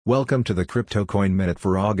Welcome to the Crypto Coin Minute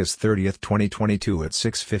for August 30, 2022 at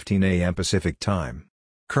 6:15 a.m. Pacific Time.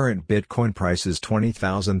 Current Bitcoin price is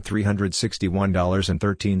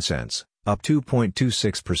 $20,361.13, up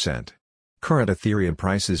 2.26%. Current Ethereum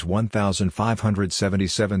price is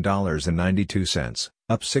 $1,577.92,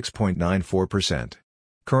 up 6.94%.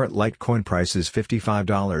 Current Litecoin price is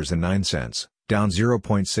 $55.09, down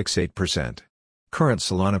 0.68%. Current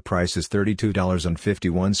Solana price is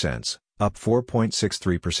 $32.51, up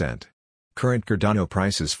 4.63%. Current Cardano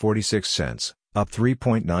price is 46 cents, up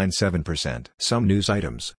 3.97%. Some news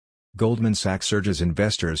items. Goldman Sachs urges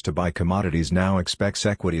investors to buy commodities, now expects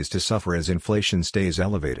equities to suffer as inflation stays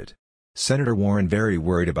elevated. Senator Warren very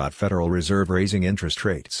worried about Federal Reserve raising interest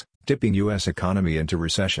rates, tipping U.S. economy into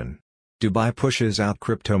recession. Dubai pushes out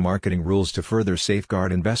crypto marketing rules to further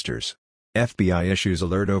safeguard investors. FBI issues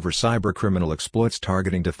alert over cybercriminal exploits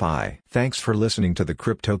targeting DeFi. Thanks for listening to the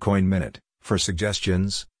Crypto Coin Minute. For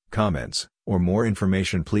suggestions, comments, or more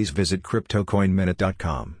information, please visit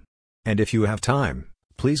CryptoCoinMinute.com. And if you have time,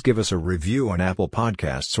 please give us a review on Apple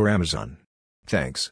Podcasts or Amazon. Thanks.